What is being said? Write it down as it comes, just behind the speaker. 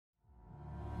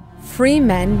free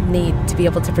men need to be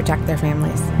able to protect their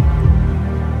families.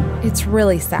 It's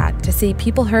really sad to see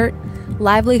people hurt,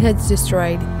 livelihoods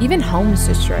destroyed, even homes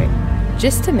destroyed,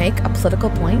 just to make a political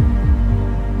point.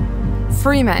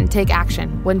 Free men take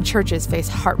action when churches face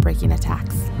heartbreaking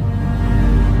attacks.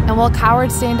 And while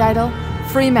cowards stand idle,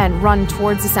 free men run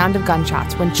towards the sound of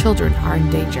gunshots when children are in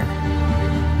danger.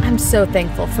 I'm so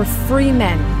thankful for free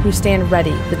men who stand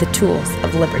ready with the tools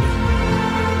of liberty.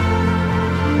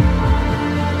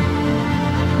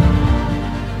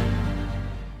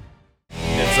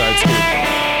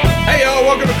 Hey, y'all,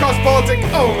 welcome to CrossPolitic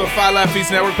on the Five Laugh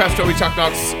Feast Network. Pastor Toby Chuck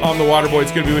Knox on the Waterboy.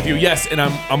 It's good to be with you. Yes, and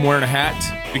I'm wearing a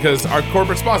hat because our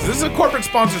corporate sponsor. This is a corporate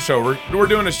sponsor show. We're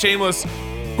doing a shameless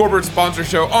corporate sponsor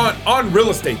show on real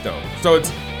estate, though. So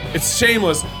it's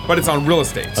shameless, but it's on real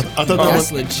estate. I thought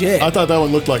that's legit. I thought that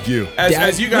one looked like you.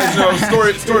 As you guys know,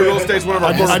 Story Real Estate is one of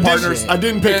our corporate partners. I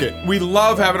didn't pick it. We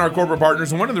love having our corporate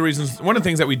partners, and one of the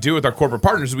things that we do with our corporate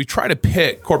partners is we try to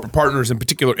pick corporate partners in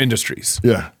particular industries.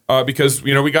 Yeah. Because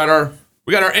we got our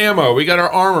ammo, we got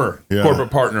our armor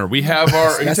corporate partner. We have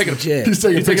our. He's taking pictures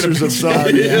of himself.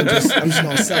 I'm just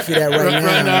gonna selfie that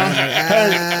right now.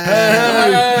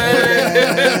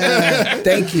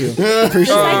 Thank you.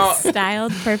 Appreciate it.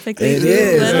 Styled perfectly. It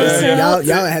is.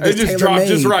 Y'all had this it just dropped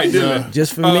just right, didn't it?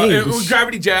 Just for me.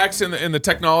 Gravity Jacks and the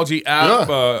technology app,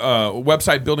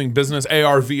 website building business,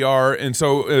 AR, VR, and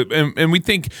so and we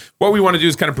think what we want to do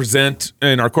is kind of present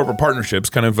in our corporate partnerships,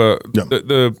 kind of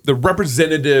the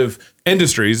representative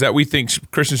industries that we think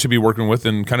Christians should be working with,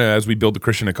 and kind of as we build the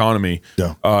Christian economy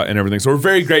and everything. So we're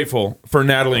very grateful for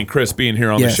Natalie and Chris being here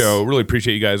on the show. Really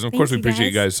appreciate you guys. And of course, we appreciate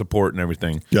you guys' support and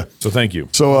everything. Yeah. So thank you.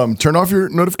 So turn off your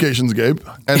notifications, Gabe.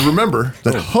 And remember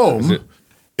that home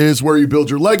is where you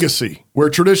build your legacy, where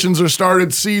traditions are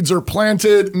started, seeds are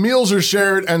planted, meals are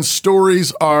shared, and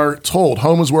stories are told.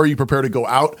 Home is where you prepare to go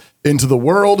out into the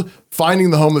world. Finding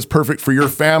the home that's perfect for your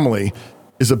family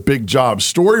is a big job.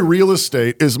 Story Real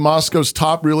Estate is Moscow's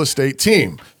top real estate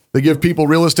team. They give people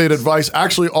real estate advice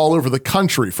actually all over the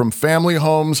country, from family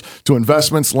homes to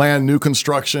investments, land, new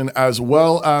construction, as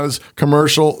well as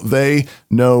commercial. They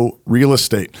know real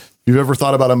estate. If you've ever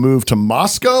thought about a move to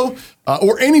Moscow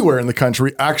or anywhere in the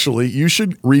country, actually, you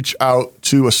should reach out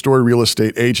to a Story Real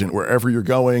Estate agent. Wherever you're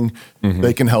going,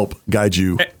 they can help guide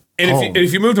you. And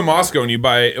if you move to Moscow and you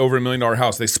buy over $1 million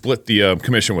house, they split the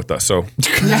commission with us. So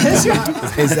is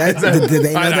that? Did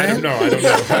they know that? I don't know.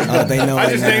 They know. I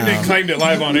just named it and claimed it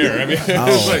live on air. I mean,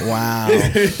 wow.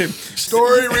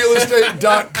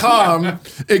 StoryRealestate.com.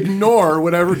 Ignore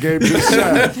whatever Gabe just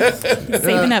said.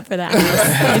 Saving up for that.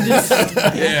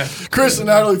 Chris and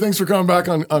Natalie, thanks for coming back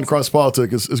on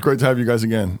CrossPolitic. It's great to have you guys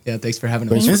again. Yeah, thanks for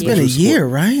having us. It's been a year,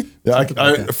 right? Yeah,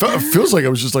 it feels like it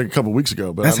was just like a couple weeks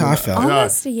ago. But that's how I felt.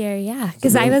 Almost a year. Yeah,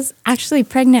 because I was actually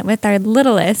pregnant with our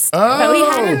littlest, but we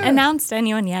hadn't announced to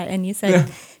anyone yet. And you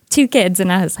said 2 kids, and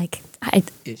I was like,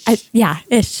 ish. That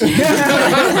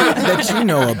you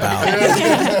know about.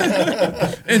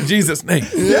 In Jesus' name.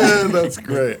 Yeah, that's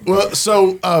great. Well,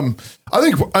 so I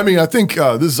think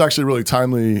this is actually a really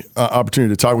timely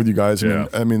opportunity to talk with you guys.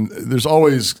 I mean, there's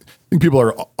always, I think people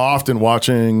are often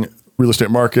watching real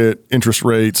estate market, interest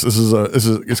rates. This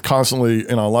is constantly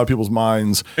in a lot of people's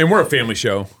minds. And we're a family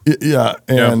show. Yeah,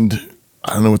 and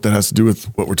I don't know what that has to do with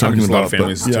what we're talking about. A lot of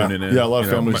families tuning in. Yeah, a lot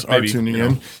of families are tuning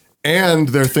in, and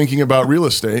they're thinking about real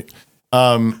estate.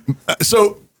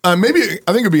 So maybe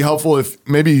I think it'd be helpful if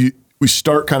maybe we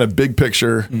start kind of big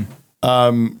picture.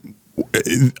 I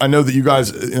know that you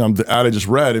guys, the ad I just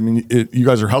read, I mean, you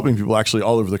guys are helping people actually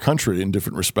all over the country in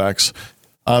different respects.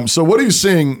 So what are you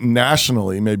seeing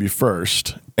nationally, maybe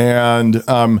first, and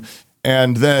then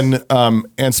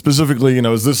and specifically,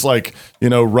 is this like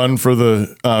run for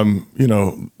the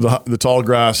the tall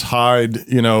grass, hide,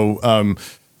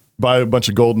 buy a bunch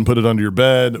of gold and put it under your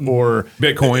bed, or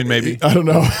Bitcoin, maybe? I don't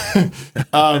know.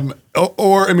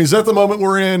 Or I mean, is that the moment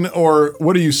we're in, or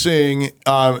what are you seeing?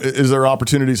 Is there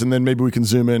opportunities, and then maybe we can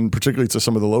zoom in particularly to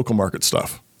some of the local market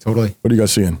stuff. Totally. What are you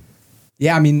guys seeing?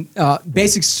 Yeah, I mean,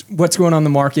 basics, what's going on in the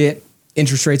market,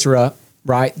 interest rates are up,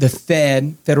 right? The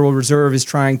Federal Reserve, is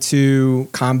trying to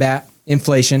combat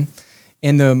inflation,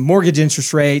 and the mortgage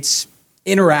interest rates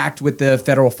interact with the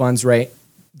federal funds rate.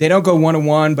 They don't go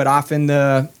one-to-one, but often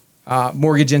the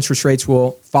mortgage interest rates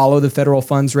will follow the federal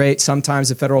funds rate. Sometimes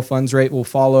the federal funds rate will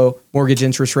follow mortgage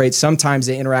interest rates. Sometimes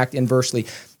they interact inversely.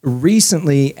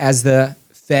 Recently, as the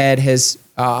Fed has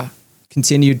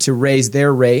continued to raise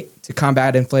their rate to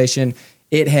combat inflation,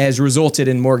 it has resulted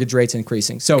in mortgage rates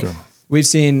increasing. So We've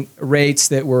seen rates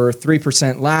that were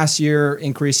 3% last year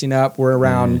increasing up. We're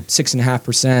around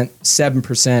 6.5%,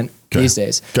 7% these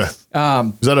days. Okay. Is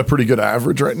that a pretty good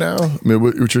average right now? I mean,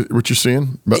 what you're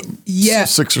seeing? About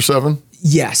 6 or 7?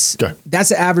 Yes. Okay. That's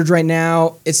the average right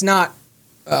now. It's not,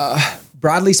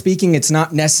 broadly speaking, it's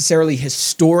not necessarily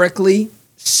historically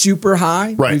super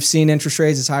high. Right. We've seen interest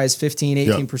rates as high as 15,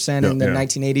 18% in the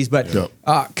 1980s, but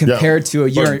compared to a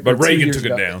year But or 2 Reagan years took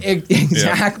it ago, down.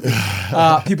 Exactly.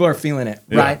 People are feeling it,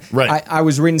 right? Right. I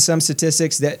was reading some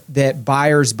statistics that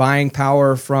buyers' buying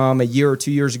power from a year or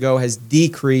 2 years ago has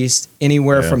decreased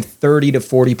anywhere from 30 to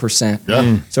 40%.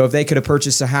 Yeah. So if they could have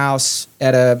purchased a house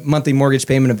at a monthly mortgage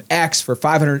payment of X for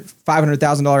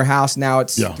 $500,000 house, now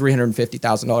it's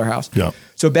 $350,000 house. Yeah.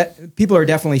 So people are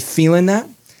definitely feeling that.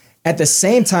 At the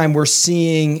same time, we're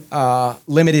seeing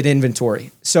limited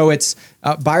inventory. So it's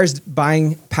buyers'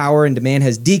 buying power and demand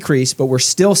has decreased, but we're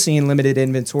still seeing limited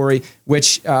inventory,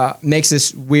 which makes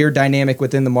this weird dynamic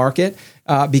within the market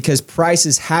because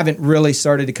prices haven't really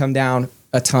started to come down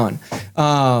a ton.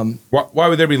 Why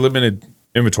would there be limited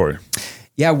inventory?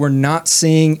 Yeah, we're not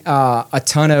seeing a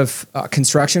ton of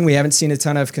construction. We haven't seen a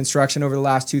ton of construction over the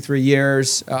last 2-3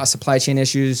 years, supply chain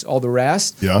issues, all the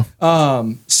rest. Yeah.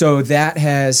 So that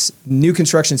has new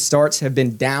construction starts have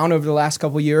been down over the last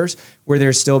couple of years where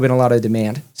there's still been a lot of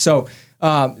demand. So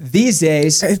these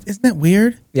days. Isn't that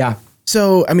weird? Yeah.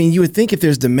 So, I mean, you would think if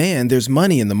there's demand, there's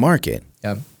money in the market.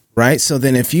 Yeah. Right? So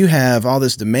then if you have all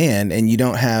this demand and you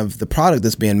don't have the product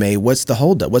that's being made, what's the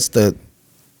holdup? What's the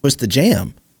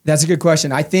jam? That's a good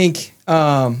question. I think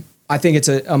it's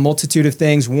a multitude of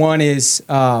things. One is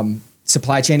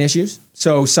supply chain issues.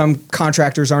 So some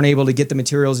contractors aren't able to get the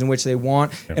materials in which they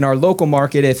want. Yeah. In our local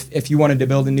market, if you wanted to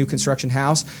build a new construction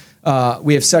house,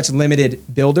 we have such limited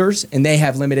builders and they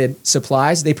have limited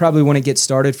supplies. They probably want to get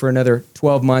started for another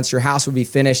 12 months. Your house would be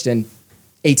finished in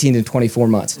 18 to 24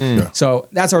 months. Mm. So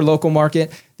that's our local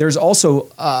market. There's also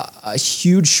a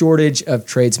huge shortage of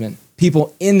tradesmen.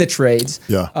 People in the trades.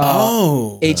 Yeah.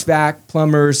 HVAC,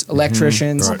 plumbers,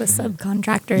 electricians. All the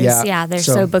subcontractors. They're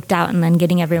so booked out and then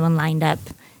getting everyone lined up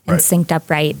and synced up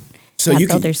right. So you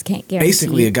builders can't guarantee.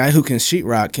 Basically, a guy who can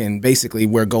sheetrock can basically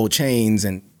wear gold chains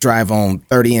and drive on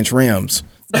 30-inch rims.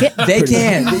 They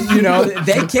can,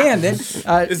 they can.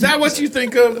 Is that what you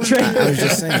think of? I was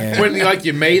just saying. When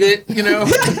you made it,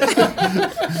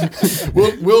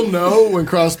 We'll know when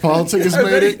CrossPolitic has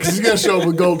made it because he's gonna show up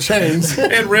with gold chains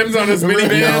and rims on his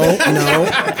minivan. No.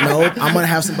 I'm gonna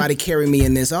have somebody carry me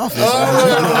in this office.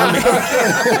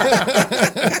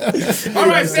 All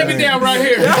right, set me down right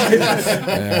here.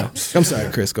 Yeah. I'm sorry,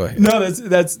 Chris. Go ahead. No,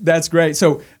 that's great.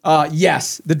 So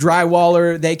yes, the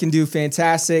drywaller, they can do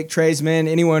fantastic. Tradesmen,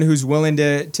 anyone who's willing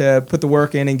to put the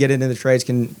work in and get into the trades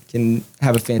can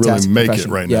have a fantastic really make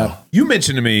profession. it right now. You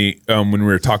mentioned to me when we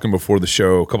were talking before the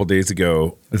show a couple days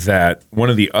ago that one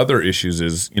of the other issues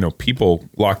is people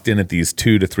locked in at these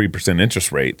 2 to 3%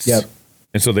 interest rates. Yep.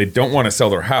 And so they don't want to sell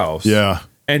their house. Yeah.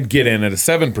 And get in at a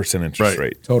 7% interest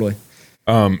rate. Totally.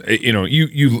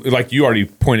 You like you already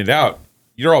pointed out,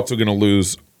 you're also going to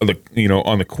lose on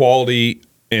the quality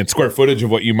and square footage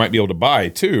of what you might be able to buy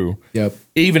too. Yep.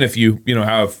 Even if you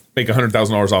make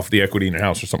 $100,000 off the equity in your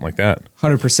house or something like that.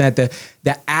 100%.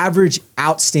 The average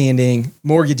outstanding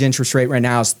mortgage interest rate right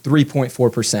now is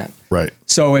 3.4%. Right.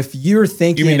 So if you're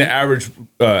thinking, you mean the average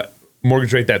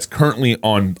mortgage rate that's currently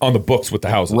on the books with the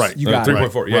houses? Right. You got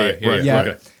 3.4. Yeah.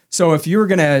 Okay. So if you were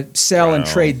going to sell and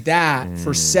trade that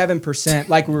for 7%,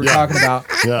 like we were talking about,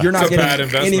 you're not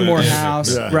getting any more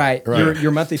house. Yeah. Right.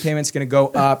 Your monthly payment's going to go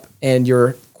up, and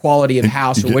your quality of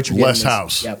house or what you're getting less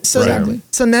house. Yep. So, exactly.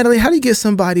 So Natalie, how do you get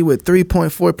somebody with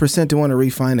 3.4% to want to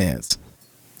refinance?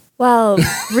 Well,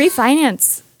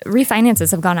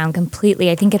 refinances have gone down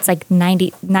completely. I think it's like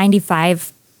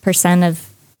 95% of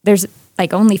there's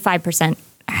like only 5%.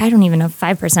 I don't even know if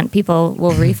 5% people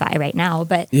will refi right now,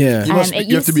 but you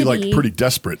have to be pretty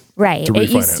desperate, right? To refinance, it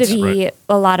used to be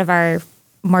a lot of our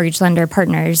mortgage lender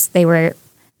partners. They were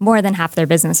more than half their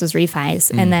business was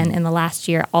refis, and then in the last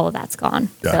year, all of that's gone.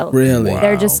 Yeah. So really,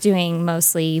 they're just doing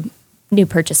mostly new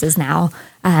purchases now.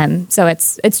 So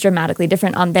it's dramatically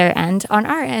different on their end. On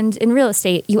our end, in real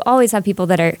estate, you always have people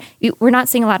that we're not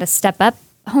seeing a lot of step up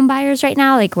home buyers right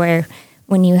now, like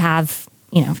when you have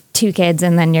 2 kids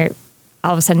and then you're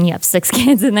all of a sudden you have 6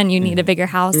 kids and then you need a bigger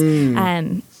house.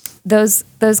 Those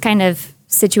kind of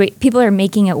people are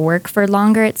making it work for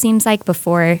longer, it seems like,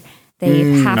 before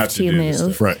they have to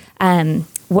move. Right.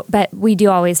 But we do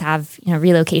always have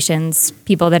relocations.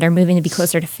 People that are moving to be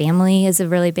closer to family is a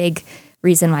really big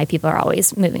reason why people are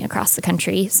always moving across the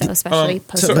country. So especially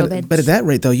post-COVID. But at that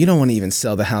rate, though, you don't want to even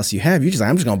sell the house you have. You're just like,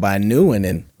 I'm just going to buy a new one.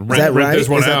 And is that rent right? this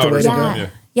one Is that out the or way to something.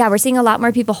 go? Yeah, we're seeing a lot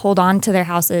more people hold on to their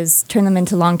houses, turn them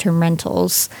into long-term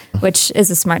rentals, which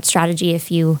is a smart strategy if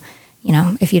you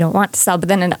don't want to sell, but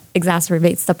then it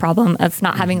exacerbates the problem of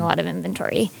not having a lot of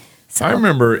inventory. So I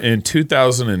remember in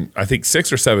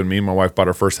 2006 or 7, me and my wife bought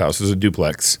our first house. It was a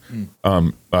duplex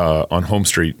on Home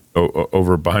Street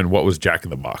over behind what was Jack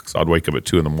in the Box. I'd wake up at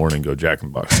 2 a.m. and go Jack in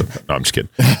the Box. No, I'm just kidding.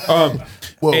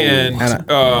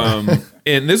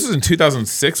 And this was in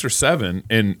 2006 or 7,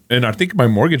 and I think my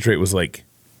mortgage rate was like,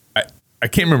 I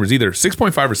can't remember. It's either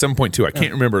 6.5 or 7.2. I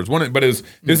can't remember. It was one, but it was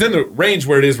in the range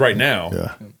where it is right now.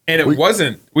 Yeah. And it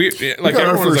wasn't.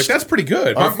 Everyone was like, that's pretty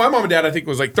good. My mom and dad, I think,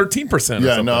 was like 13%.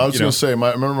 Yeah. No, I was going to say. I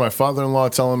remember my father-in-law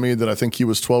telling me that I think he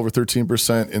was 12 or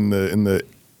 13% in the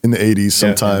 80s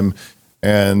sometime.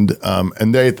 Yeah. And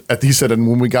he said, and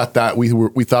when we got that,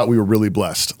 we thought we were really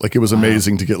blessed. Like it was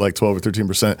amazing to get like 12 or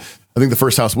 13%. I think the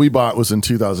first house we bought was in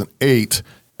 2008,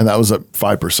 and that was at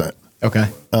 5%. Okay.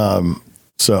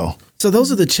 So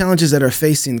those are the challenges that are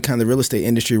facing kind of the real estate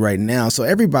industry right now. So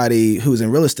everybody who's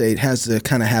in real estate has to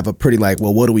kind of have a pretty like,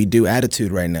 well, what do we do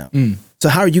attitude right now. So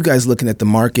how are you guys looking at the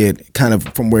market kind of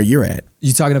from where you're at?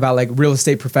 You talking about like real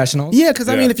estate professionals? Yeah, because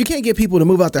I mean, if you can't get people to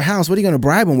move out their house, what are you going to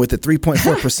bribe them with at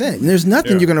 3.4%? And there's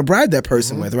nothing you're going to bribe that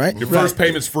person with, right? Your first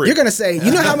payment's free. You're going to say,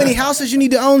 you know how many houses you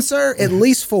need to own, sir? At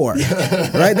least 4,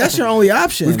 right? That's your only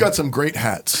option. We've got some great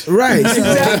hats. Right.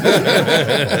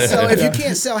 So if you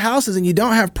can't sell houses and you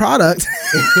don't have product,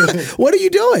 what are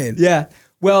you doing? Yeah.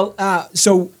 Well,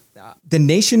 the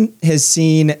nation has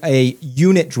seen a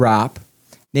unit drop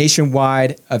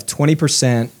nationwide of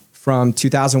 20% from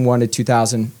 2001 to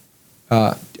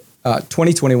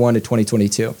 2021 to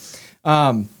 2022.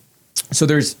 So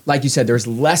there's, like you said, there's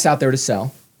less out there to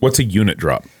sell. What's a unit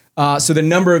drop? So the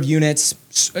number of units,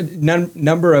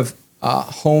 number of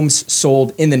homes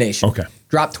sold in the nation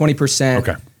dropped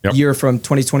 20% year from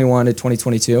 2021 to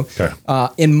 2022. Okay.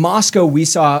 In Moscow, we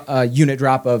saw a unit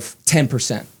drop of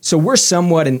 10%. So we're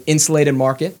somewhat an insulated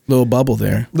market. Little bubble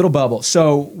there. Little bubble.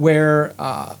 So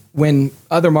when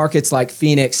other markets like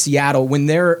Phoenix, Seattle, when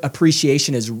their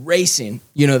appreciation is racing,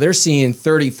 they're seeing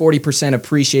 30, 40%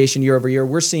 appreciation year over year.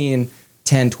 We're seeing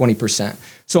 10, 20%.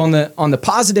 So on the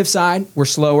positive side, we're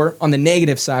slower. On the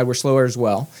negative side, we're slower as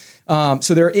well.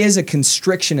 So there is a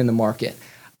constriction in the market.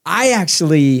 I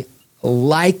actually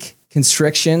like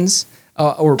constrictions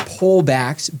or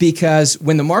pullbacks because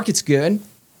when the market's good,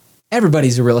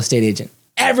 everybody's a real estate agent.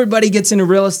 Everybody gets into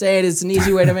real estate. It's an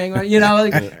easy way to make money.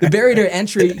 The barrier to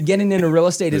entry getting into real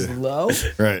estate is low.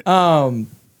 Right.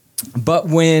 But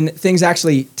when things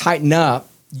actually tighten up,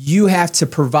 you have to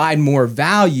provide more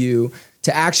value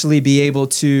to actually be able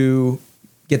to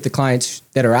get the clients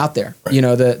that are out there. Right.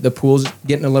 The pool's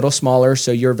getting a little smaller,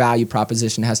 so your value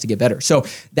proposition has to get better. So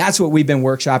that's what we've been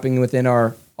workshopping within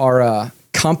our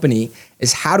company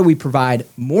is how do we provide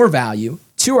more value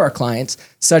to our clients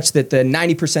such that the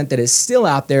 90% that is still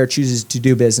out there chooses to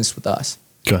do business with us.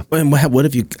 Okay. And what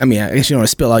if you, I guess you don't want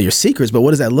to spill all your secrets, but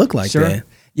what does that look like? Sure. Then?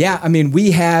 Yeah,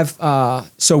 we have,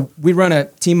 so we run a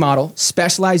team model,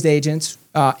 specialized agents,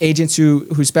 agents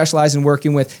who specialize in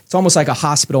working with, it's almost like a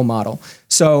hospital model.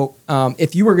 So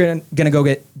if you were going to go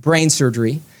get brain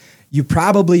surgery, you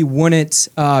probably wouldn't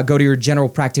go to your general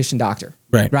practitioner doctor.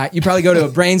 Right. You probably go to a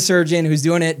brain surgeon who's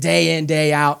doing it day in,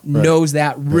 day out, knows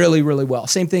that really, really well.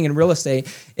 Same thing in real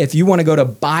estate. If you want to go to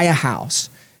buy a house,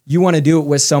 you want to do it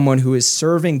with someone who is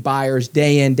serving buyers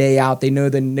day in, day out. They know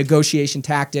the negotiation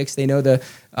tactics. They know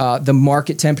the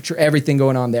market temperature, everything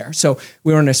going on there. So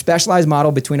we run a specialized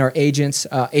model between our agents,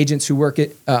 agents who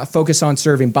focus on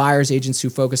serving buyers, agents who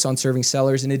focus on serving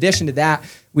sellers. In addition to that,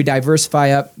 we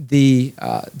diversify up the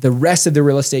rest of the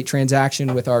real estate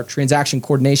transaction with our transaction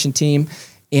coordination team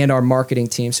and our marketing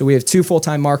team. So we have 2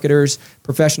 full-time marketers,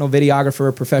 professional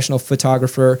videographer, professional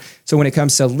photographer. So when it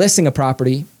comes to listing a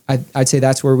property, I'd say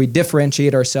that's where we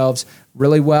differentiate ourselves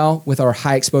really well with our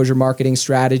high exposure marketing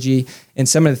strategy and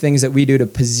some of the things that we do to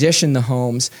position the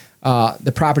homes,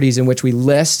 the properties in which we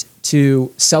list to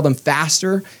sell them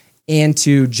faster and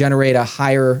to generate a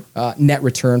higher net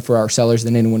return for our sellers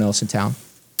than anyone else in town.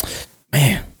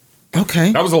 Man,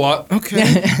 okay. That was a lot.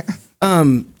 Okay.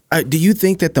 Do you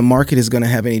think that the market is going to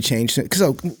have any change?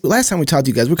 Because last time we talked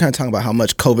to you guys, we were kind of talking about how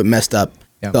much COVID messed up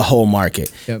the whole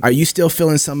market. Yep. Are you still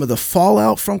feeling some of the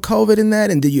fallout from COVID in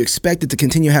that? And do you expect it to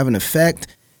continue having an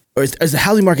effect? Or is the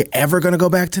housing market ever going to go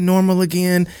back to normal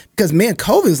again? Because, man,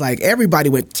 COVID is like everybody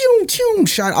went,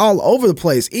 shot all over the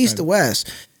place, east to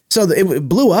west. So it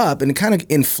blew up and it kind of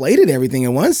inflated everything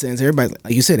in one sense. Everybody,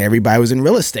 like you said, everybody was in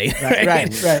real estate.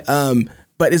 Right.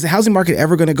 But is the housing market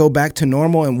ever going to go back to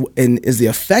normal? And is the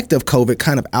effect of COVID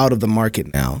kind of out of the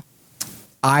market now?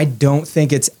 I don't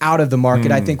think it's out of the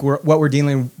market. I think what we're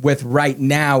dealing with right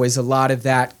now is a lot of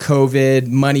that COVID,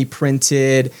 money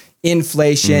printed,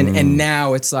 inflation, and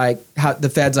now it's like how the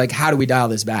Fed's like, how do we dial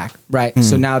this back, right?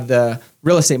 So now the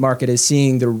real estate market is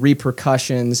seeing the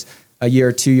repercussions a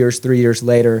year, 2 years, 3 years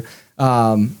later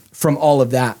from all of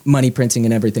that money printing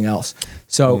and everything else.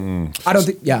 So I don't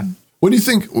think, What do you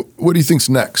think? What do you think's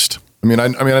next? I mean,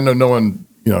 I know no one.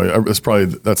 You know,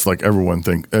 that's like everyone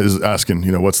is asking.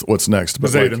 You know, what's next?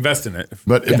 But they'd invest in it.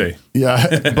 But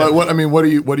but what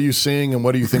are you seeing, and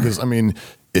what do you think is? I mean,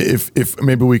 if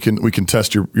maybe we can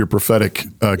test your prophetic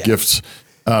gifts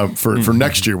for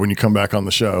next year when you come back on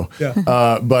the show.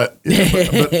 Yeah. But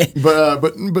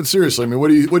seriously, I mean,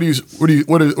 what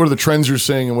are the trends you're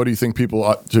seeing, and what do you think people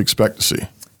ought to expect to see?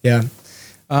 Yeah.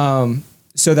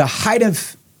 So the height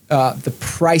of the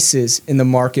prices in the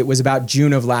market was about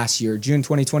June of last year, June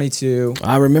 2022.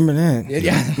 I remember that.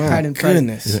 Yeah. My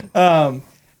goodness.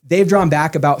 They've drawn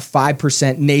back about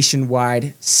 5%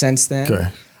 nationwide since then. Okay.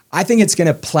 I think it's going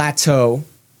to plateau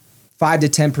 5 to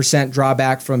 10%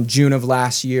 drawback from June of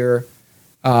last year,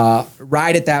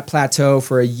 right at that plateau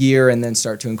for a year and then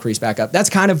start to increase back up. That's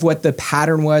kind of what the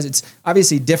pattern was. It's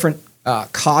obviously different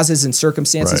causes and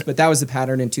circumstances, but that was the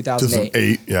pattern in 2008.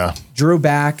 2008, yeah. Drew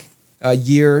back a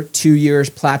year, 2 years,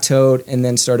 plateaued, and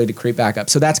then started to creep back up.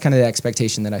 So that's kind of the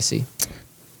expectation that I see.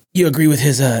 You agree with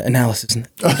his analysis?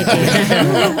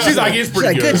 She's like, it's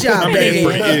pretty good. Good job, baby.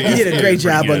 You did a great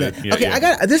job on that. Yeah, okay,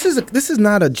 yeah. This is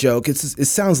not a joke. It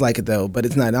sounds like it though, but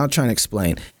it's not. I'll try and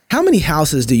explain. How many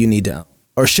houses do you need to own,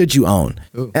 or should you own?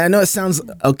 Ooh. And I know it sounds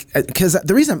okay, because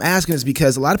the reason I'm asking is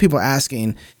because a lot of people are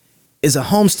asking, is a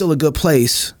home still a good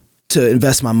place to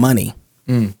invest my money?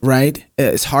 Right?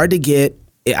 It's hard to get.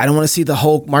 I don't want to see the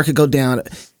whole market go down.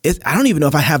 I don't even know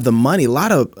if I have the money. A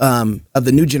lot of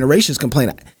the new generations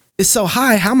complain, it's so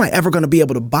high, how am I ever going to be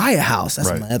able to buy a house?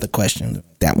 That's my other question.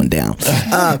 That one down.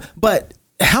 But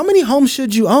how many homes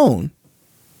should you own?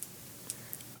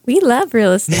 We love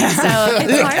real estate, so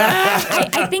it's hard.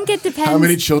 I think it depends. How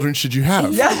many children should you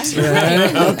have? Okay.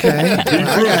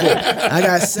 I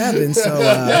got 7, so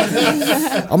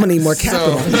I'm going to need more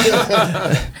capital.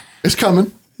 It's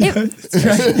coming. It's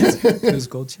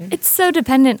so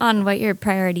dependent on what your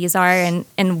priorities are and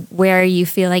where you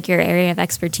feel like your area of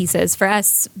expertise is. For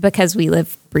us, because we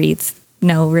breathe,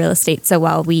 know real estate so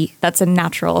well, that's a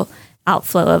natural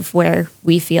outflow of where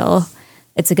we feel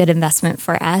it's a good investment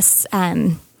for us.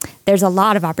 There's a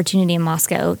lot of opportunity in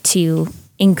Moscow to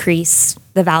increase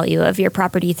the value of your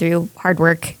property through hard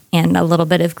work and a little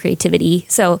bit of creativity.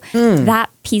 So that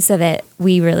piece of it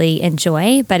we really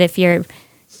enjoy. But if you're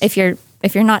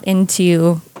not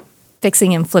into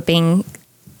fixing and flipping,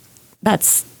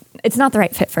 it's not the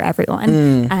right fit for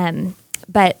everyone.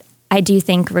 But I do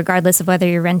think regardless of whether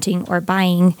you're renting or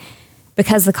buying,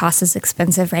 because the cost is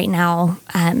expensive right now,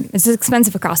 it's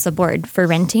expensive across the board for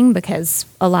renting because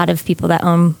a lot of people that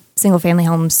own single family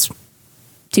homes,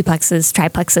 duplexes,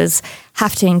 triplexes,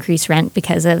 have to increase rent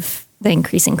because of the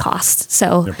increasing cost.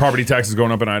 So property taxes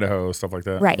going up in Idaho, stuff like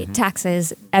that. Right.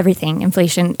 Taxes, everything,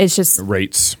 inflation. It's just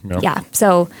rates. Yep. Yeah.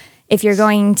 So if you're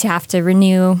going to have to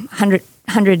renew $100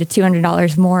 to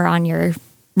 $200 more on your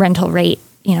rental rate,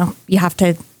 you have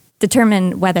to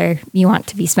determine whether you want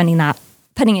to be spending that,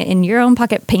 putting it in your own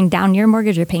pocket, paying down your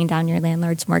mortgage or paying down your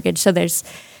landlord's mortgage. So there's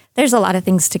a lot of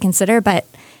things to consider, but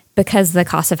because the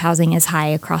cost of housing is high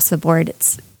across the board,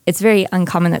 it's very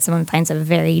uncommon that someone finds a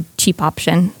very cheap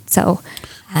option. So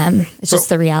it's just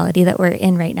the reality that we're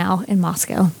in right now in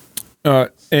Moscow. And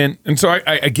so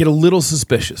I get a little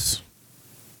suspicious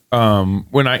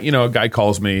when a guy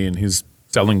calls me and he's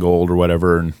selling gold or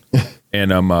whatever,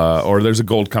 and or there's a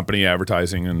gold company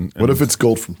advertising. And what if it's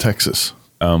gold from Texas?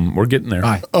 We're getting there.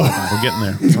 We're getting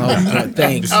there.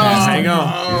 Thanks. Hang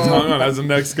on. That's the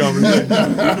next conversation.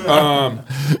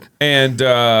 And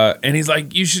he's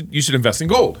like, you should invest in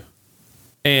gold.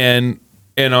 And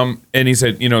he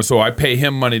said, so I pay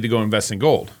him money to go invest in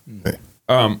gold. Okay.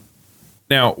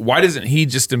 Now, why doesn't he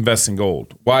just invest in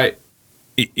gold? Why,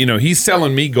 he's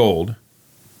selling me gold,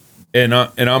 and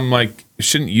I'm like,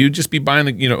 shouldn't you just be buying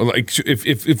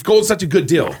if gold's such a good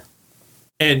deal?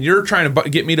 And you're trying to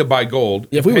get me to buy gold.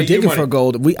 If we were digging for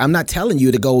gold, I'm not telling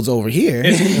you the gold's over here.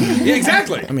 Yeah,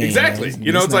 exactly. Exactly.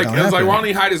 It's like why don't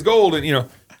he hide his gold? And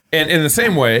and in the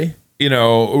same way,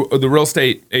 the real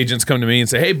estate agents come to me and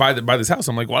say, "Hey, buy this house."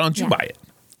 I'm like, "Why don't you buy it?"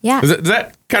 Yeah. Does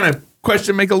that kind of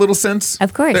question make a little sense?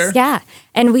 Of course. there? Yeah.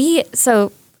 And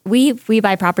we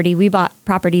buy property. We bought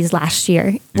properties last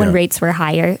year when rates were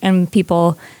higher, and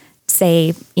people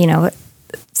say,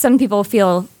 some people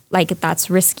feel like that's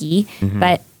risky,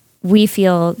 but we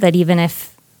feel that even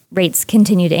if rates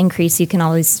continue to increase, you can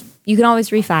always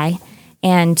refi.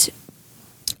 And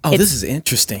this is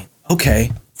interesting.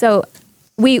 Okay. So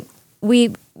we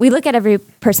look at every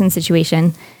person's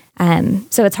situation.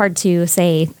 So it's hard to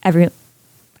say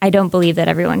I don't believe that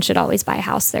everyone should always buy a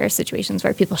house. There are situations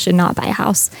where people should not buy a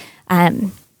house.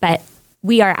 But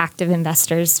we are active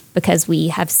investors because we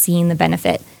have seen the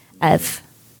benefit of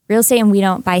real estate, and we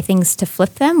don't buy things to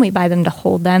flip them. We buy them to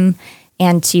hold them.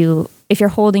 And if you're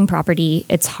holding property,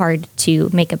 it's hard to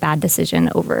make a bad decision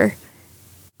over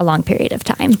a long period of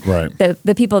time. Right.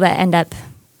 The people that end up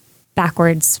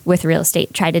backwards with real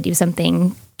estate try to do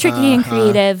something tricky and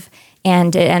creative,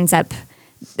 and it ends up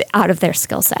out of their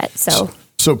skill set.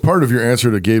 So part of your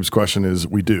answer to Gabe's question is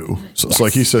we do. So it's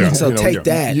like he said, So take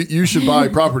that. You should buy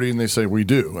property, and they say we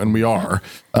do, and we are.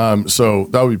 So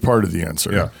that would be part of the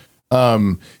answer. Yeah.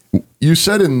 You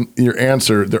said in your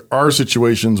answer there are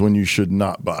situations when you should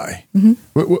not buy.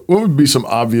 What would be some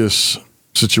obvious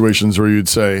situations where you'd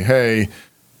say, hey,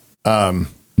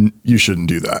 you shouldn't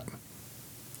do that?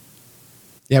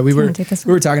 Yeah, we were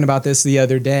talking about this the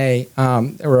other day.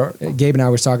 Or Gabe and I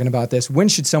were talking about this. When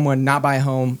should someone not buy a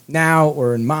home, now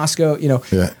or in Moscow?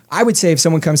 I would say if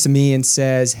someone comes to me and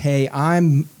says, "Hey,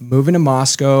 I'm moving to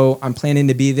Moscow. I'm planning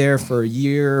to be there for a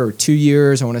year or 2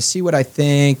 years. I want to see what I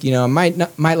think. I might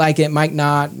like it, might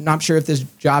not. Not sure if this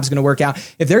job's going to work out."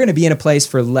 If they're going to be in a place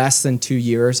for less than 2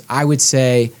 years, I would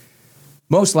say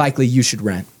most likely you should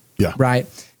rent. Yeah. Right.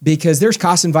 Because there's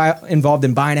costs involved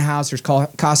in buying a house. There's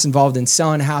costs involved in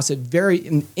selling a house.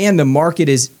 And the market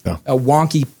is a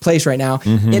wonky place right now.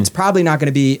 It's probably not going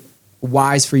to be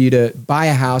wise for you to buy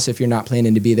a house if you're not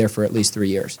planning to be there for at least 3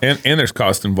 years. And there's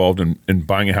cost involved in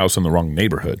buying a house in the wrong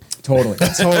neighborhood. Totally.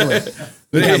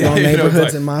 We have wrong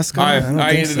neighborhoods in Moscow.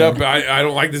 I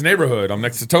don't like this neighborhood. I'm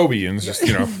next to Toby, and it's just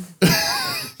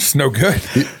it's no good.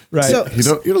 Right. So,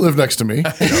 You don't live next to me.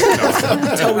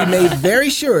 Toby made very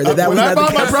sure that was when I not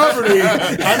bought the my case. property,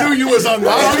 I knew you was on my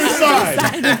other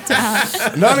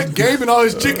side. Not Gabe and all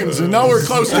his chickens, and now we're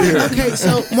close to here. Okay,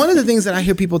 so one of the things that I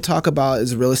hear people talk about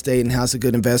is real estate and how's a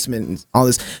good investment and all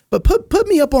this. But put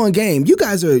me up on game. You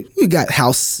got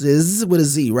houses with a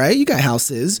Z, right? You got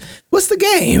houses. What's the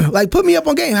game? Like, put me up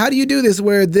on game. How do you do this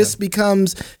where this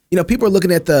becomes, people are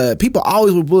looking at people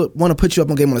always would want to put you up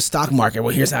on game on the stock market.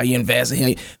 Well, here's how you invest.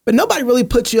 But nobody really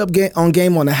puts you up on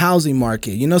game on the housing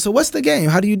market, So what's the game?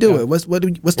 How do you do it? What's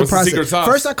the process? secret sauce?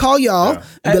 First, I call y'all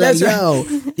and be like,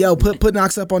 yo, put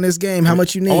Knox up on this game. How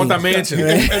much you need? I want that mansion. And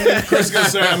then Chris is going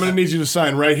to say, I'm going to need you to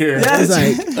sign right here. It's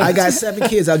like, I got 7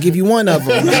 kids. I'll give you one of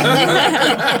them.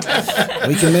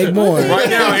 We can make more. Right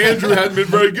now, Andrew hasn't been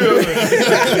very good.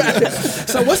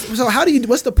 So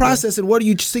what's the process, and what are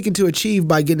you seeking to achieve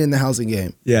by getting in the housing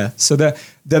game? Yeah. So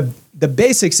the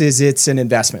basics is it's an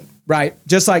investment, right?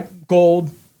 Just like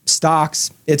gold,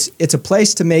 stocks, it's a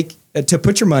place to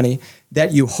put your money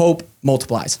that you hope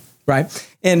multiplies, right?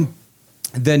 And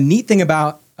the neat thing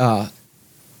about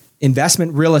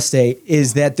investment real estate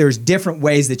is that there's different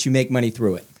ways that you make money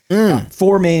through it.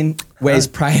 4 main ways.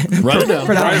 Write it down.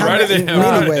 Write it down.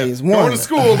 Many ways. Going to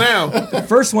school now. The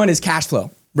first one is cash flow,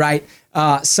 right?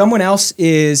 Someone else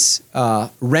is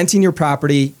renting your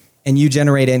property and you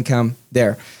generate income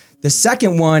there. The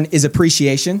second one is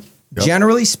appreciation. Yep.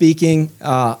 Generally speaking,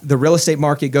 the real estate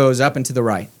market goes up and to the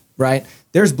right?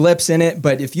 There's blips in it,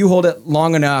 but if you hold it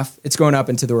long enough, it's going up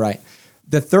and to the right.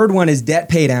 The third one is debt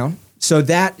pay down. So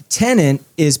that tenant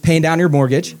is paying down your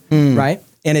mortgage, right?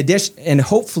 And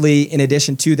hopefully, in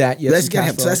addition to that, you have some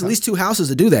cash flow. So that's at least 2 houses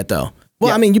to do that, though.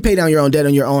 Well, you pay down your own debt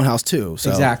on your own house too. So.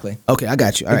 Exactly. Okay, I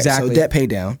got you. All right, so debt pay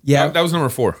down. Yeah, that was number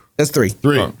 4. That's 3.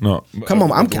 No. Come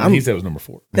on, he said it was number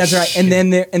 4. That's right. And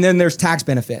then there's tax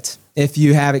benefits. If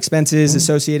you have expenses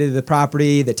associated with the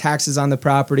property, the taxes on the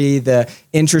property, the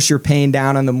interest you're paying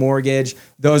down on the mortgage,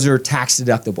 those are tax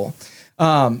deductible.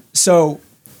 So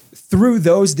through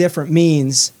those different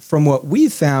means, from what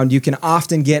we've found, you can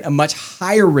often get a much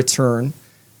higher return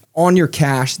on your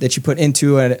cash that you put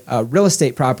into a real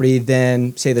estate property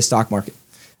than, say, the stock market.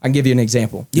 I can give you an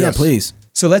example. Yeah, please.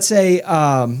 So let's say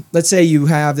you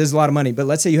have, there's a lot of money, but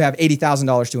let's say you have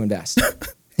 $80,000 to invest.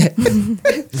 Okay,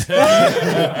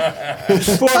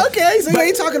 so you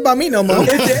ain't talking about me no more.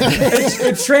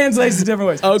 It translates to different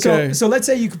ways. Okay. So let's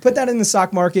say you could put that in the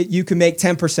stock market. You can make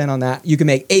 10% on that. You can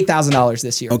make $8,000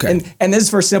 this year. Okay. And this is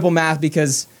for simple math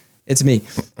because it's me.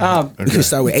 We could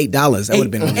start with $8. That would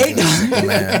have been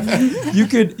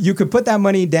 $8. You could put that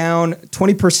money down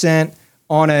 20%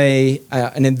 on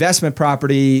an investment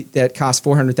property that costs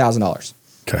 $400,000.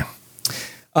 Okay.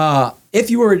 If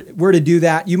you were to do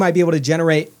that, you might be able to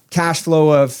generate cash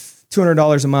flow of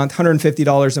 $200 a month,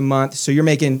 $150 a month. So you're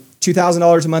making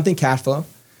 $2,000 a month in cash flow.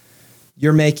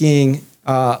 You're making,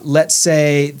 let's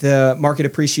say the market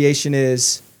appreciation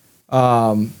is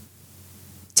 10%,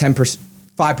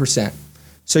 5%.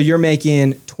 So you're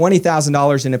making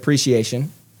 $20,000 in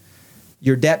appreciation.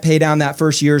 Your debt pay down that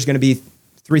first year is going to be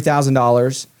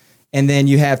 $3,000. And then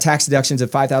you have tax deductions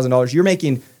of $5,000. You're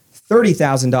making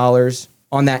 $30,000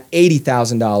 on that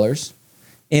 $80,000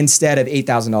 instead of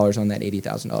 $8,000 on that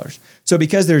 $80,000. So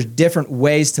because there's different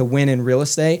ways to win in real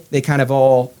estate, they kind of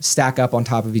all stack up on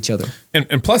top of each other.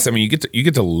 And plus, I mean, you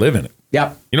get to live in it.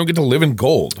 Yep. You don't get to live in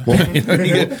gold.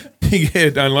 you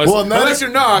get unless you're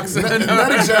Knox. In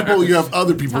that example, you have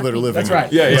other people that are living. That's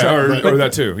right. Yeah, or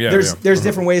that too. Yeah. There's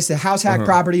different ways to house hack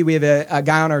property. We have a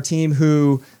guy on our team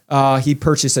who he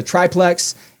purchased a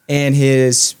triplex, and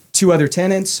his 2 other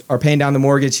tenants are paying down the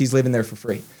mortgage. He's living there for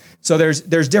free. So there's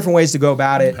different ways to go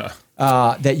about it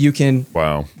that you can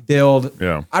build.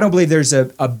 Yeah. I don't believe there's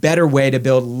a better way to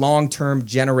build long-term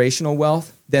generational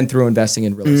wealth than through investing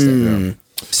in real estate. Yeah.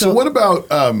 So what about,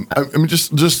 I mean,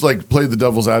 just like play the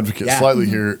devil's advocate slightly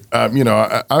here. You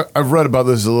know, I've read about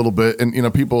this a little bit, and, you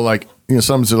know, people like, you know,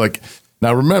 some say like,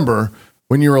 now remember,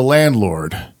 when you're a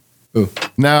landlord,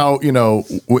 now, you know,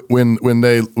 when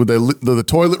the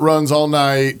toilet runs all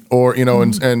night, or, you know,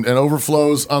 and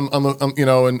overflows on the, you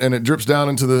know, and it drips down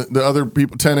into the other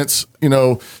tenants, you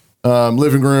know,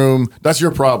 living room, that's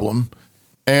your problem.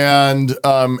 And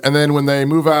then when they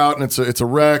move out and it's a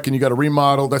wreck and you got to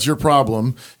remodel, that's your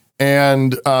problem.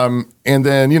 And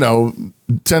then, you know,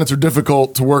 tenants are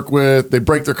difficult to work with. They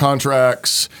break their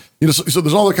contracts. You know, so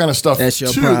there's all that kind of stuff. That's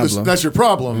your problem. That's your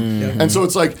problem. Mm-hmm. And so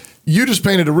it's like, you just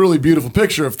painted a really beautiful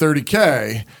picture of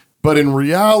 $30K, but in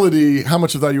reality, how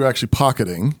much of that are you actually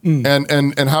pocketing?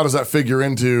 And how does that figure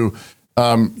into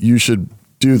you should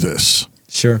do this?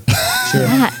 Sure.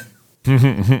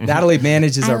 Natalie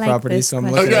manages our property, so I'm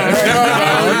looking at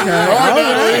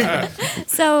it.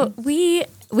 So we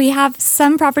have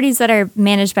some properties that are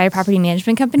managed by a property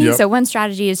management company. Yep. So one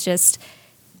strategy is just,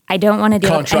 I don't want to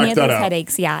deal with any of those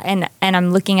headaches. Yeah. And I'm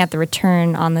looking at the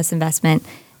return on this investment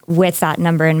with that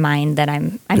number in mind, that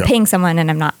I'm paying someone and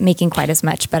I'm not making quite as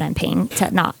much, but I'm paying to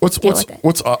not deal with it.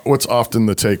 What's often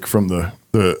the take from the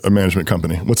management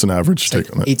company? What's an average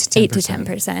take on that? 8 to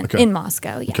 10% in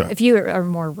Moscow. Yeah. Okay. If you are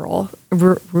more rural,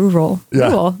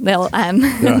 they'll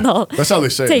that's how they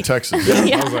say it in Texas.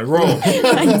 Yeah. I was like, roll.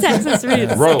 Like Texas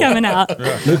roots coming out.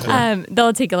 Yeah.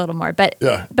 They'll take a little more, but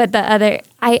the other,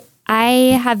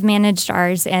 I have managed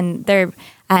ours, and they're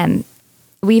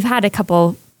we've had a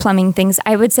couple plumbing things.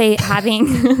 I would say having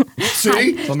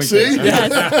see.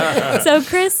 Yes. So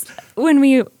Chris, when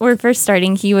we were first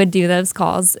starting, he would do those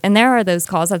calls, and there are those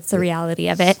calls. That's the reality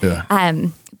of it. Yeah.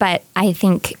 But I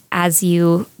think as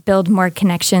you build more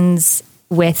connections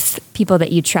with people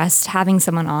that you trust, having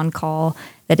someone on call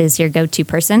that is your go-to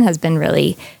person has been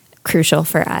really crucial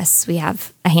for us. We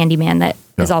have a handyman that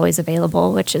is always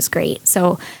available, which is great.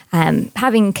 So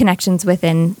having connections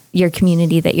within your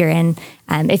community that you're in,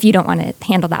 if you don't want to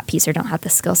handle that piece or don't have the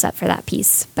skill set for that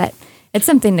piece, but it's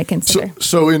something to consider.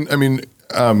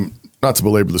 Not to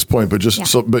belabor this point, but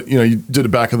but you know, you did a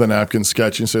back of the napkin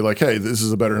sketch and say like, hey, this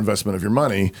is a better investment of your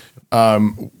money.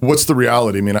 What's the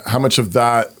reality? I mean, how much of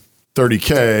that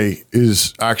 $30K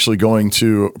is actually going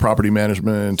to property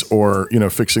management, or, you know,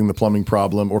 fixing the plumbing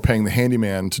problem, or paying the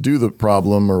handyman to do the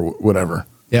problem, or whatever?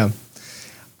 Yeah.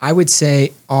 I would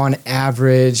say on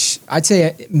average, I'd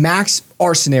say max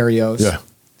our scenarios,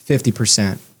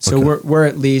 50%. So we're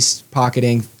at least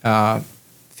pocketing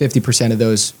 50% of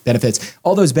those benefits.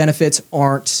 All those benefits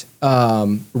aren't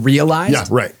realized. Yeah,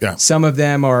 right. Yeah. Some of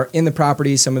them are in the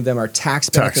property. Some of them are tax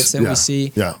benefits that we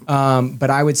see. Yeah. But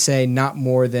I would say not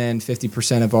more than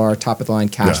 50% of our top of the line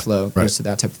cash flow goes to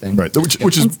that type of thing. Right.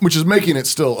 Which is making it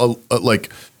still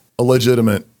a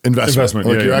legitimate investment.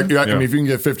 Like I mean, if you can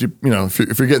get 50, you know, if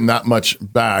you're getting that much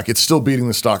back, it's still beating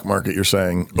the stock market, you're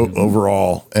saying,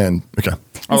 overall. And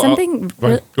something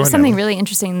really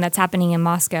interesting that's happening in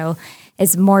Moscow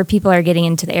is more people are getting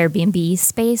into the Airbnb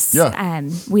space. Yeah.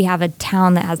 We have a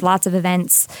town that has lots of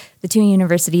events. The 2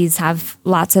 universities have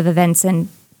lots of events and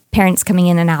parents coming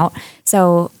in and out.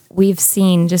 So we've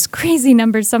seen just crazy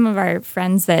numbers. Some of our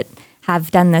friends that have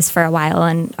done this for a while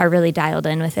and are really dialed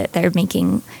in with it, they're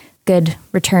making good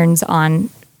returns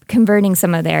on converting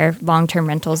some of their long-term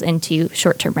rentals into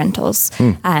short-term rentals,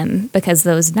 because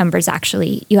those numbers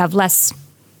actually, you have less,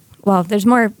 there's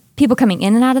more people coming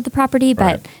in and out of the property,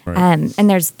 but and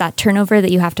there's that turnover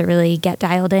that you have to really get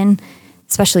dialed in.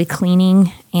 especially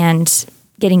cleaning and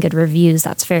getting good reviews.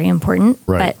 That's very important.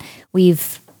 Right. But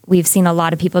we've seen a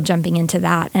lot of people jumping into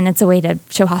that, and it's a way to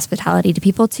show hospitality to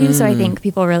people too. So I think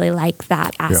people really like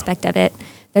that aspect of it.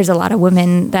 There's a lot of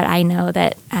women that I know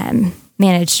that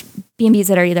manage B&Bs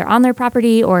that are either on their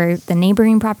property or the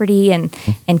neighboring property, and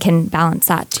can balance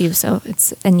that too. So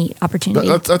it's a neat opportunity.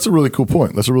 That's a really cool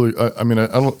point. That's a really,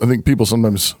 I think people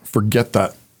sometimes forget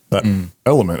that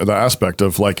element or that aspect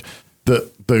of like the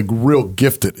real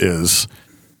gift it is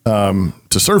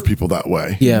to serve people that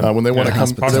way. Yeah. When they want to come,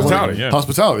 hospitality.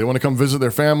 Hospitality. They want to come visit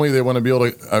their family. They want to be able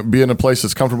to be in a place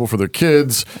that's comfortable for their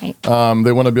kids. Right.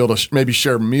 They want to be able to maybe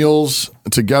share meals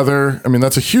together. I mean,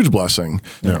 that's a huge blessing.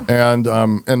 Yeah.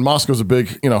 And Moscow's a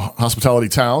big, hospitality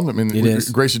town. I mean, it is.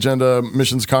 Grace Agenda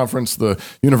Missions Conference, the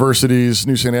universities,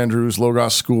 New St. Andrews,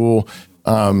 Logos School.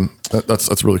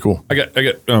 That's really cool. I got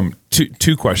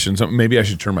two questions. Maybe I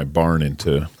should turn my barn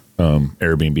into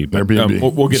Airbnb. But,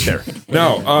 Airbnb. We'll get there.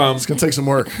 No, It's gonna take some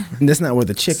work. That's not where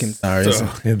the chickens are. Is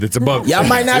it? it's above. Y'all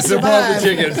might not it's survive. above the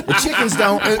chickens. The chickens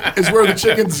don't. Is where the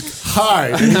chickens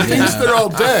hide. And he thinks they're all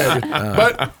dead,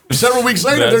 but several weeks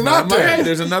later they're not dead. Hey,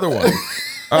 there's another one.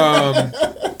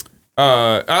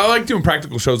 I like doing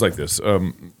practical shows like this.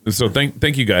 So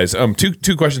thank you guys.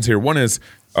 Two questions here. One is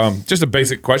just a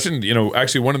basic question.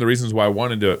 Actually, one of the reasons why I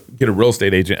wanted to get a real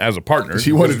estate agent as a partner.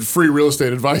 He wanted free real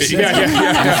estate advice.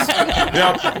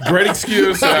 Yeah. Great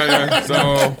excuse. So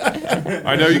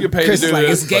I know you get paid Chris to do is like,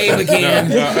 this. it's game again.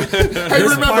 Hey, This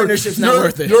remember, partnership's not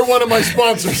worth it. You're one of my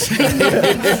sponsors.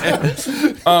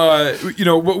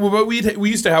 What we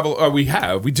used to have,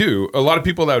 we do a lot of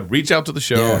people that would reach out to the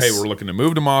show. Yes. Hey, we're looking to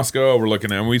move to Moscow. We're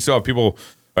looking at, and we still have people.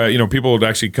 People would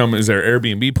actually come. Is there an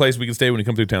Airbnb place we can stay when you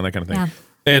come through town? That kind of thing. Yeah.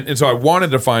 And so I wanted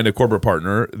to find a corporate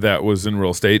partner that was in real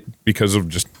estate because of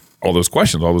just all those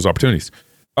questions, all those opportunities.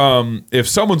 If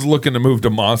someone's looking to move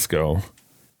to Moscow,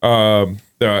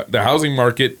 the housing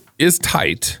market is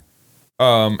tight.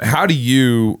 How do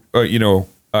you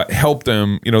help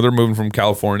them? They're moving from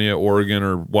California, Oregon,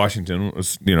 or Washington,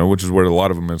 which is where a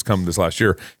lot of them has come this last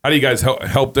year. How do you guys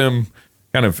help them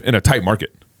kind of in a tight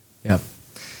market? Yeah.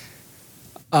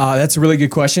 That's a really good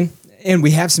question. And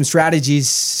we have some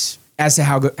strategies as to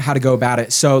how to go about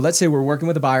it. So let's say we're working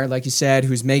with a buyer, like you said,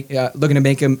 who's looking to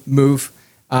make a move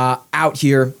out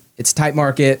here. It's a tight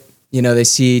market. They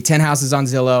see 10 houses on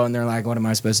Zillow and they're like, what am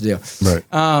I supposed to do? Right.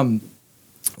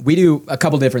 We do a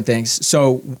couple different things.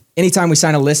 So anytime we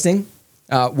sign a listing,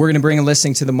 we're going to bring a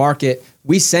listing to the market.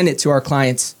 We send it to our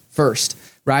clients first,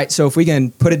 right? So if we can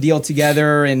put a deal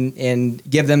together and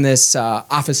give them this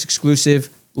office exclusive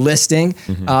listing,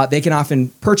 they can often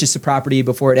purchase the property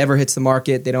before it ever hits the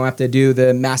market. They don't have to do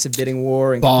the massive bidding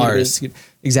war and bars.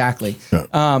 Exactly.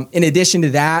 Yeah. In addition to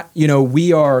that,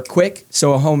 we are quick.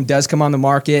 So a home does come on the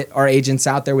market. Our agent's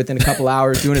out there within a couple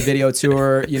hours doing a video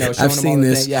tour, showing them I've seen all the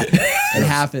this. things. Yeah, it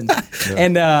happens. Yeah.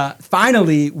 And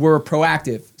finally, we're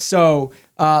proactive. So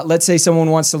let's say someone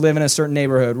wants to live in a certain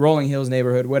neighborhood, Rolling Hills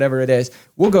neighborhood, whatever it is.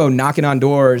 We'll go knocking on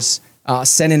doors,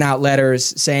 sending out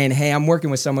letters saying, hey, I'm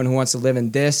working with someone who wants to live in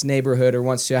this neighborhood or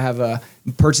wants to have a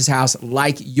purchase house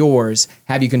like yours.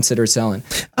 Have you considered selling?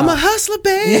 I'm a hustler,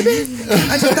 baby.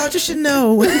 I just thought you should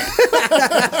know.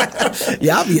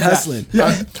 Yeah, I'll be hustling.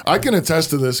 Yeah, I can attest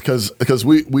to this because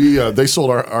they sold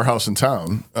our house in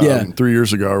town 3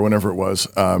 years ago or whenever it was.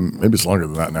 Maybe it's longer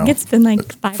than that now. It's been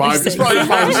like five or It's six. probably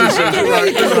 5 or 6 years.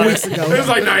 Right. Weeks ago. It was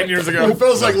like 9 years ago. It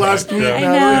feels like last week.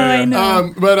 I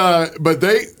know. But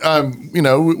they,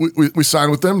 we signed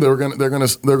with them. They're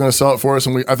gonna sell it for us,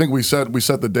 and I think we set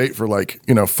the date for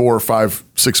 4 or 5,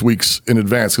 6 weeks in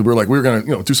advance because we were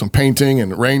gonna do some painting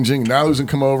and arranging. Now who's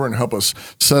gonna come over and help us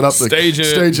set up the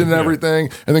stage and everything.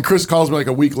 And then Chris calls me like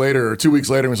a week later or 2 weeks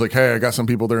later and was like, "Hey, I got some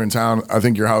people there in town. I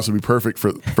think your house would be perfect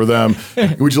for them.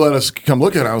 Would you let us come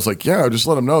look at it?" I was like, "Yeah, just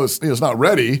let them know it's not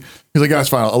ready." He's like, "Yeah, it's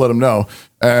fine. I'll let them know."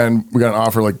 And we got an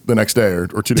offer the next day or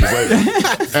 2 days later.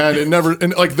 And it never,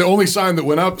 the only sign that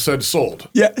went up said sold.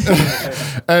 Yeah.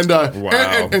 And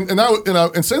wow.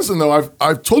 And since then though,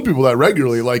 I've told people that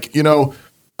regularly,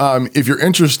 if you're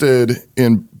interested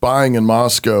in buying in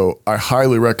Moscow, I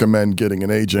highly recommend getting an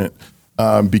agent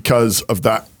because of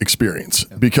that experience.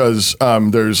 Because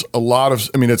there's a lot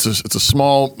of, it's a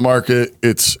small market.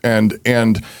 And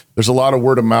there's a lot of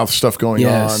word of mouth stuff going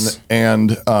on.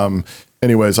 And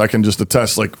anyways, I can just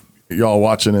attest, y'all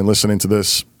watching and listening to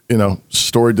this,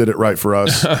 Story did it right for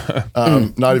us.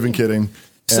 Not even kidding.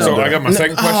 So I got my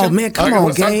second question. Oh man, come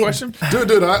on, Gabe. Question?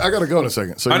 Dude, I got to go in a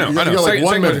second. So I know. You got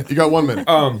 1 minute. You got 1 minute.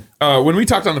 When we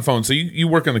talked on the phone, so you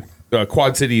work in the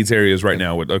Quad Cities areas right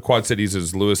now. With Quad Cities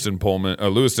is Lewiston, Pullman,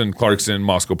 Lewiston, Clarkson,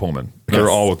 Moscow, Pullman. They're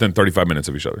all within 35 minutes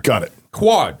of each other. Got it.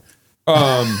 Quad.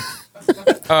 Was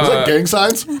that gang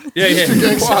signs? Yeah.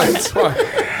 Gang signs.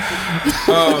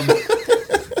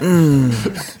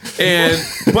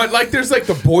 But like there's like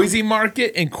the Boise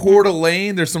market and Coeur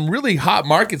d'Alene. There's some really hot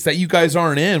markets that you guys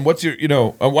aren't in. What's your,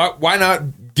 why not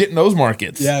get in those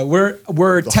markets? Yeah, we're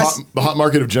the hot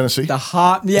market of Genesee. The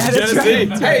hot, yeah, that's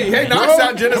Genesee. right. Hey, knock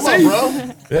out Genesee,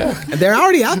 bro. Yeah, They're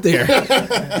already out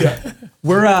there.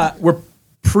 We're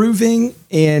proving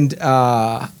and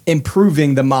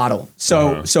improving the model.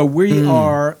 So we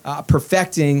are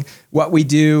perfecting what we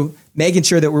do, making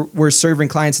sure that we're serving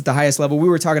clients at the highest level. We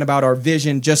were talking about our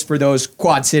vision just for those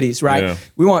quad cities, right? Yeah.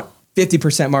 We want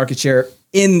 50% market share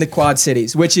in the quad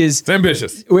cities, which is... It's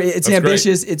ambitious. It's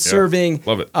ambitious. Great. It's serving...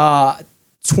 Love it.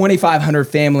 2,500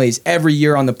 families every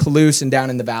year on the Palouse and down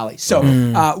in the valley. So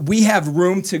we have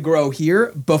room to grow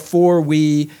here before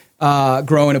we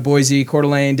grow into Boise, Coeur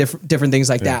d'Alene, different things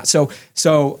like that. So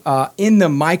in the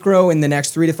micro, in the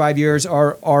next 3 to 5 years,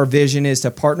 our vision is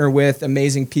to partner with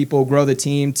amazing people, grow the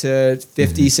team to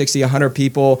 50, 60, 100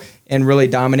 people, and really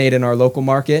dominate in our local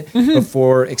market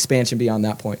before expansion beyond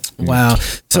that point. Wow.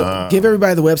 So give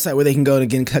everybody the website where they can go to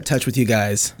get in touch with you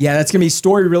guys. Yeah, that's going to be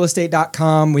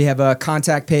storyrealestate.com. We have a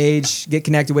contact page. Get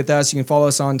connected with us. You can follow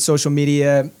us on social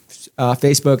media,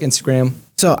 Facebook, Instagram.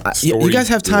 So you guys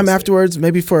have time afterwards,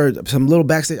 maybe for some little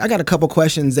backstage. I got a couple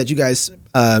questions that you guys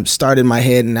started in my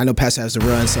head, and I know Pastor has to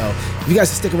run. So if you guys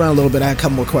can stick around a little bit, I have a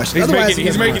couple more questions.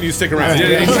 He's making you stick around.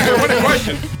 Yeah, one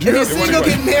question. If you're single,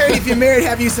 get married. If you're married,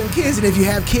 have you some kids. And if you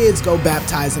have kids, go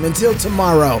baptize them. Until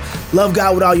tomorrow, love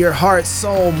God with all your heart,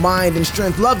 soul, mind, and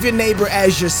strength. Love your neighbor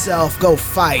as yourself. Go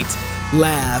fight,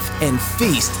 laugh, and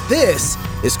feast. This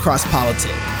is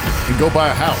CrossPolitic. And go buy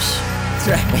a house.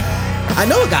 That's right. I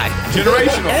know a guy.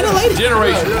 Generational. And a lady.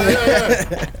 Generational.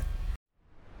 Yeah.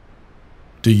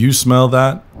 Do you smell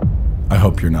that? I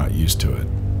hope you're not used to it.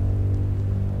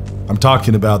 I'm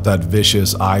talking about that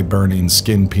vicious, eye-burning,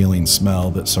 skin-peeling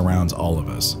smell that surrounds all of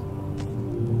us.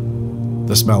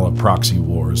 The smell of proxy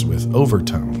wars with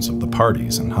overtones of the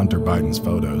parties in Hunter Biden's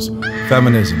photos,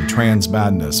 feminism, trans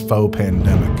madness, faux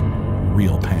pandemic,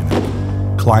 real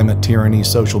panic, climate tyranny,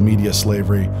 social media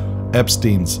slavery,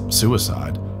 Epstein's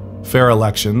suicide, fair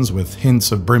elections with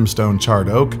hints of brimstone charred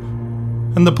oak,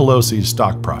 and the Pelosi's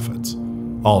stock profits,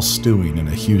 all stewing in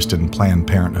a Houston Planned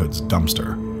Parenthood's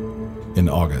dumpster in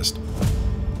August.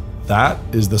 That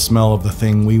is the smell of the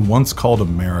thing we once called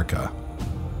America,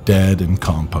 dead and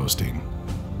composting.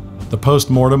 The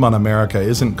post-mortem on America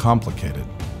isn't complicated.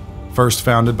 First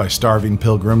founded by starving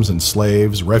pilgrims and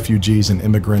slaves, refugees and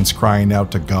immigrants crying out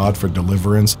to God for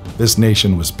deliverance, this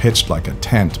nation was pitched like a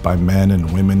tent by men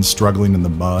and women struggling in the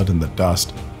mud and the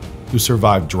dust, who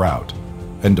survived drought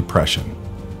and depression,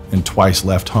 and twice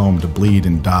left home to bleed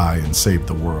and die and save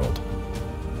the world.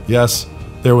 Yes,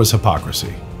 there was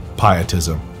hypocrisy,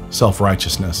 pietism,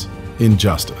 self-righteousness,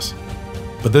 injustice.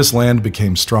 But this land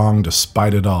became strong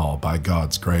despite it all by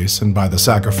God's grace and by the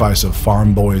sacrifice of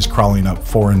farm boys crawling up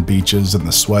foreign beaches in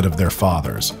the sweat of their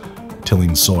fathers,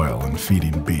 tilling soil and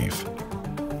feeding beef.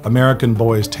 American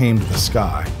boys tamed the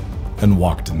sky and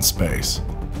walked in space.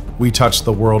 We touched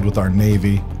the world with our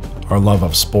Navy, our love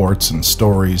of sports and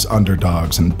stories,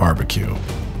 underdogs, and barbecue.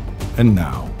 And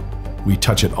now, we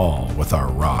touch it all with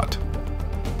our rot.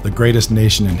 The greatest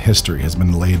nation in history has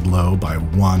been laid low by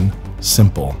one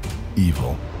simple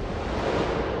evil: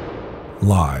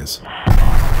 lies.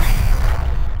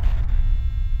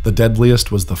 The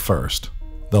deadliest was the first,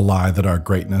 the lie that our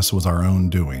greatness was our own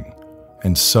doing,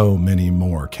 and so many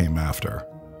more came after.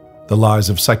 The lies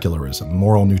of secularism,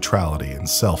 moral neutrality, and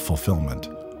self-fulfillment,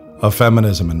 of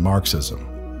feminism and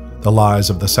Marxism, the lies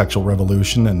of the sexual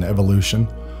revolution and evolution,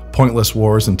 pointless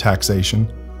wars and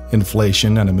taxation,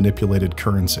 inflation and a manipulated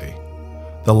currency,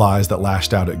 the lies that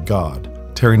lashed out at God,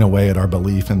 tearing away at our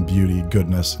belief in beauty,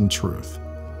 goodness, and truth,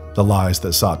 the lies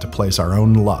that sought to place our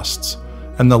own lusts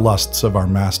and the lusts of our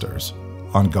masters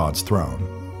on God's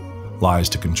throne, lies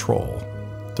to control,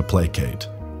 to placate,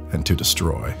 and to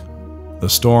destroy. The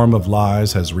storm of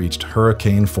lies has reached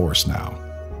hurricane force now.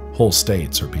 Whole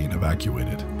states are being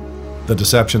evacuated. The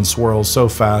deception swirls so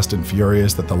fast and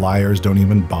furious that the liars don't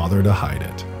even bother to hide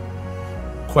it.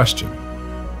 Question: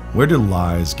 where do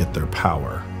lies get their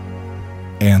power?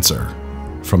 Answer: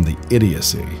 from the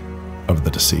idiocy of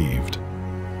the deceived.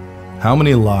 How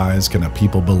many lies can a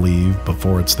people believe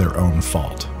before it's their own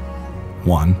fault?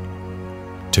 1,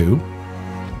 2,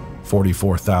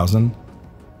 44,000?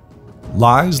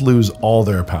 Lies lose all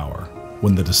their power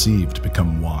when the deceived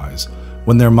become wise,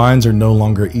 when their minds are no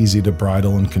longer easy to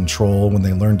bridle and control, when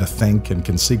they learn to think and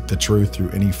can seek the truth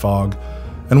through any fog,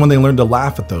 and when they learn to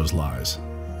laugh at those lies.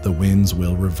 The winds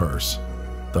will reverse,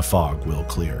 the fog will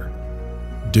clear,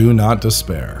 Do not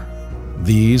despair.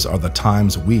 These are the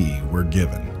times we were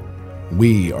given.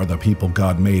 We are the people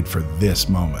God made for this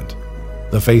moment.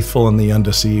 The faithful and the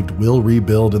undeceived will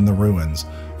rebuild in the ruins,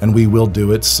 and we will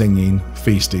do it singing,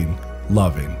 feasting,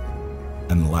 loving,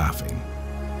 and laughing.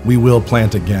 We will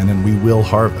plant again, and we will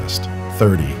harvest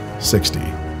 30, 60,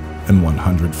 and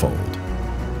 100-fold.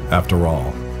 After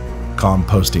all,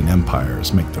 composting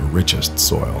empires make the richest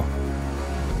soil.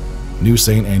 New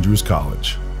St. Andrews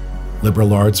College.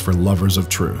 Liberal arts for lovers of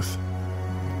truth.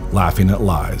 Laughing at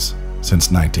lies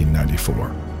since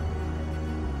 1994.